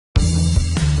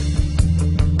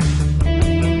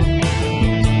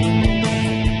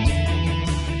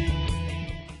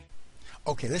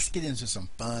Okay, let's get into some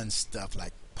fun stuff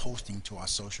like posting to our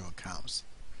social accounts.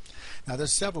 Now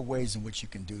there's several ways in which you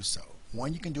can do so.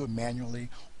 One, you can do it manually,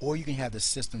 or you can have the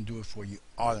system do it for you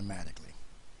automatically.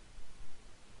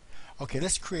 Okay,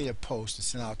 let's create a post to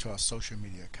send out to our social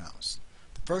media accounts.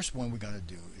 The first one we're going to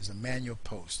do is a manual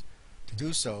post. To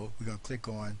do so, we're going to click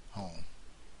on Home.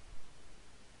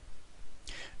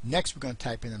 Next, we're going to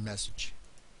type in a message.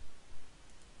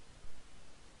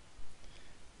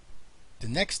 The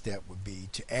next step would be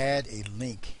to add a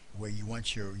link where you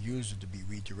want your user to be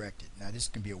redirected. Now this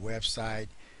can be a website,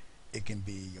 it can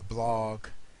be a blog,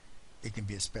 it can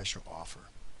be a special offer.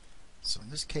 So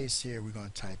in this case here, we're going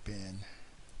to type in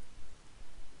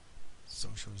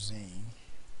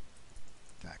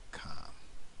SocialZing.com.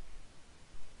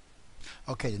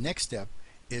 Okay, the next step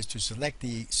is to select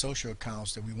the social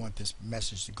accounts that we want this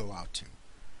message to go out to.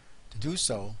 To do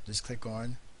so, just click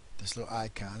on this little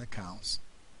icon, Accounts.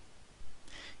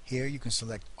 Here you can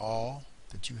select all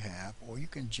that you have, or you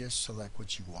can just select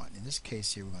what you want. In this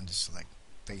case here, we're going to select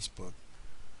Facebook,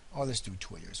 or let's do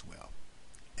Twitter as well.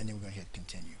 And then we're going to hit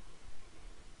Continue.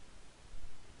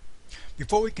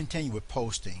 Before we continue with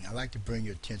posting, I'd like to bring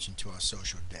your attention to our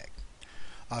Social Deck.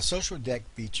 Our Social Deck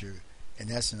feature,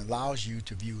 in essence, allows you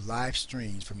to view live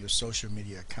streams from your social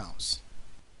media accounts.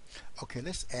 Okay,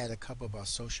 let's add a couple of our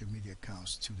social media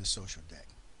accounts to the Social Deck.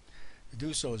 To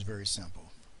do so is very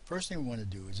simple. First thing we want to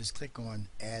do is just click on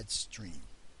Add Stream.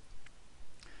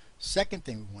 Second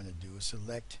thing we want to do is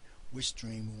select which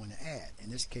stream we want to add. In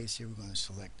this case here, we're going to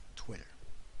select Twitter.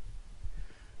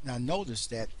 Now notice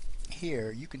that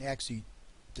here you can actually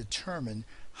determine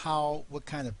what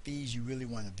kind of feeds you really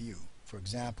want to view. For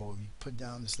example, you put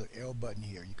down this little arrow button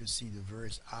here, you can see the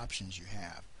various options you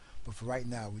have. But for right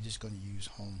now, we're just going to use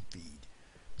Home Feed.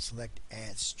 Select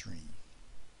Add Stream.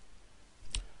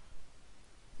 I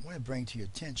want to bring to your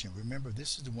attention, remember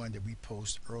this is the one that we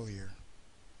posted earlier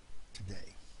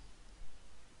today.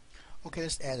 Okay,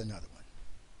 let's add another one.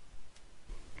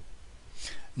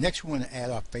 Next, we want to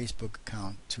add our Facebook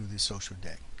account to the Social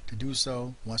Deck. To do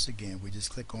so, once again, we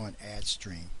just click on Add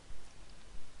Stream.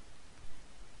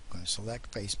 I'm going to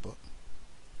select Facebook.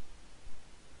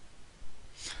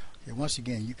 Okay, once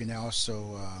again, you can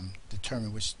also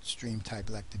determine which stream type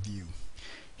you'd like to view.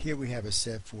 Here we have it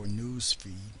set for news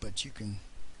feed, but you can,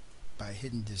 by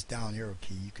hitting this down arrow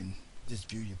key, you can just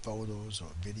view your photos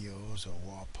or videos or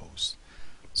wall posts.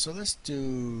 So let's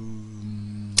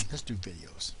do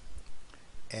videos.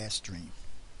 Add stream.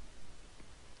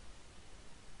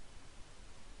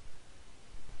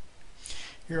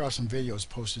 Here are some videos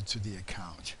posted to the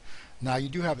account. Now you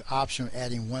do have the option of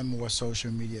adding one more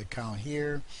social media account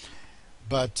here,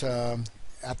 but I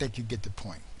think you get the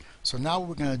point. So now what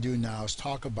we're going to do now is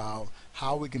talk about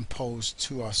how we can post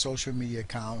to our social media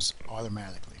accounts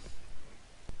automatically.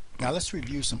 Now let's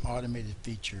review some automated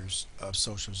features of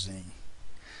SocialZing.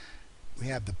 We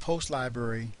have the post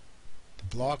library, the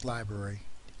blog library,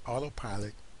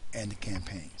 autopilot, and the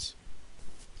campaigns.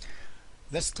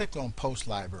 Let's click on post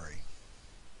library.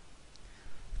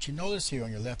 What you notice here on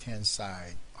your left hand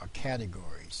side are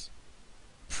categories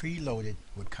preloaded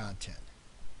with content.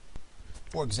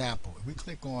 For example, if we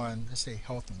click on, let's say,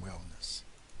 health and wellness,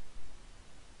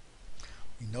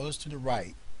 we notice to the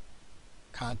right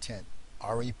content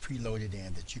already preloaded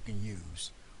in that you can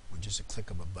use with just a click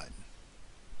of a button.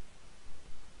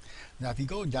 Now if you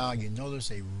go down, you notice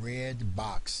a red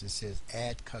box that says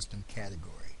Add Custom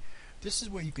Category. This is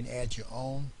where you can add your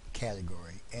own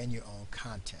category and your own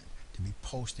content to be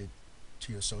posted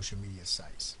to your social media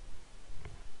sites.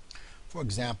 For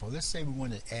example, let's say we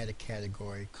want to add a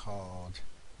category called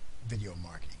video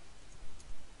marketing.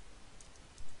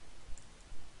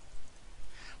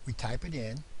 We type it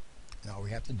in, and all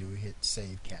we have to do is hit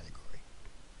Save Category.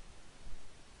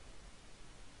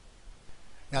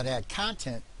 Now to add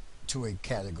content to a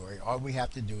category, all we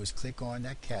have to do is click on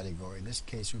that category. In this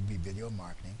case, it would be video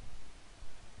marketing.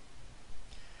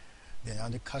 Then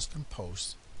under Custom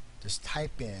Posts, just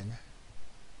type in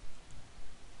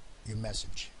your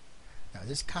message. Now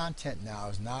this content now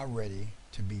is ready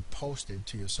to be posted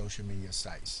to your social media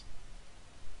sites.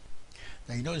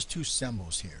 Now you notice two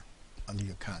symbols here under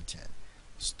your content,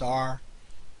 star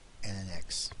and an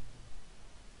X.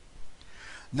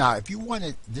 Now if you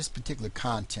wanted this particular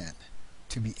content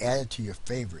to be added to your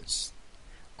favorites,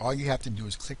 all you have to do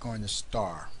is click on the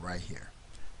star right here.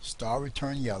 Star will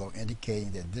turn yellow,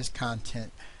 indicating that this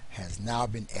content has now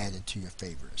been added to your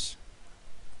favorites.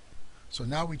 So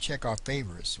now we check our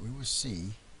favorites, we will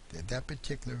see that that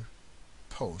particular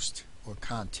post or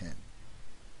content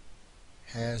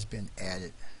has been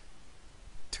added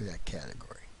to that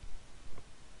category.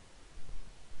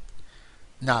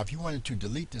 Now if you wanted to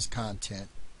delete this content,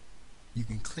 you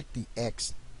can click the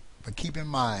X, but keep in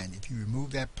mind if you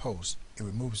remove that post, it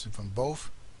removes it from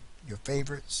both your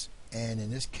favorites and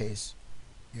in this case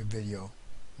your video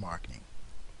marketing.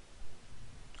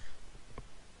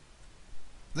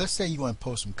 Let's say you want to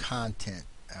post some content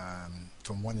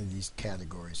from one of these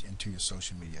categories into your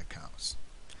social media accounts.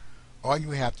 All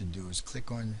you have to do is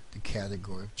click on the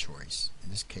category of choice. In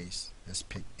this case, let's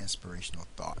pick inspirational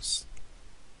thoughts.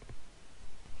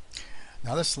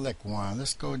 Now let's select one.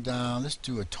 Let's go down. Let's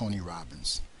do a Tony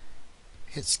Robbins.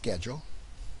 Hit schedule.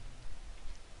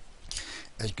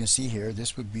 As you can see here,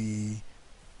 this would be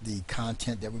the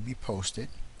content that would be posted.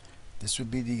 This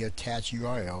would be the attached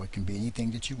URL. It can be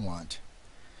anything that you want.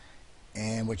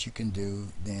 And what you can do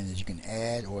then is you can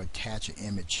add or attach an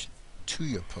image to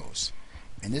your post.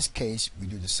 In this case, we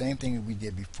do the same thing that we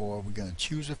did before. We're going to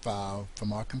choose a file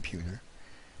from our computer.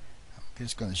 I'm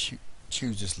just going to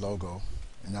choose this logo,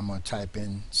 and I'm going to type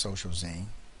in SocialZing.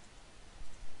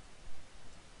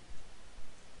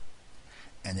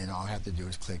 And then all I have to do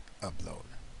is click upload.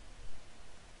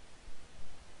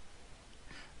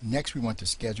 Next, we want to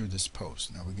schedule this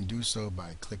post. Now we can do so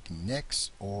by clicking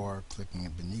next or clicking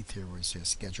beneath here where it says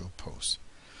schedule post.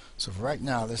 So for right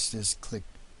now, let's just click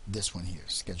this one here,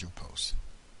 schedule post.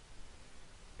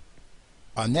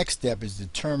 Our next step is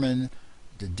determine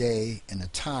the day and the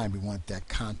time we want that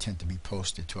content to be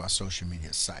posted to our social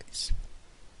media sites.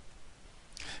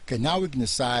 Okay, now we can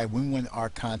decide when we want our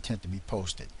content to be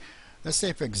posted. Let's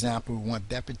say, for example, we want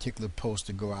that particular post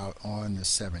to go out on the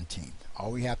 17th.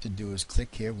 All we have to do is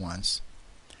click here once,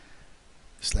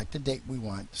 select the date we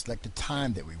want, select the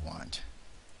time that we want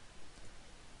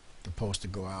the post to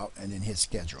go out, and then hit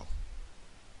schedule.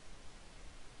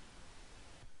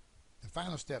 The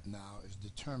final step now is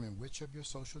determine which of your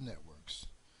social networks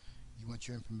you want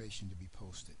your information to be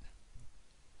posted.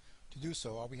 To do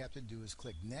so, all we have to do is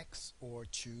click next or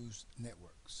choose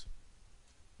networks.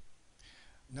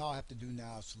 Now all I have to do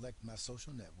now is select my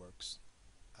social networks.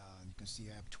 You can see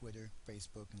I have Twitter,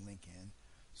 Facebook, and LinkedIn.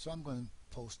 So I'm going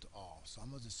to post to all. So I'm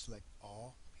going to just select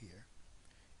all here.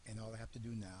 And all I have to do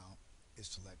now is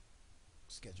select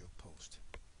schedule post.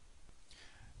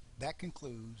 That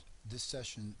concludes this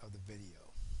session of the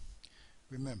video.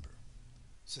 Remember,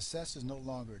 success is no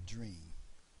longer a dream.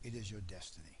 It is your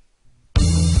destiny.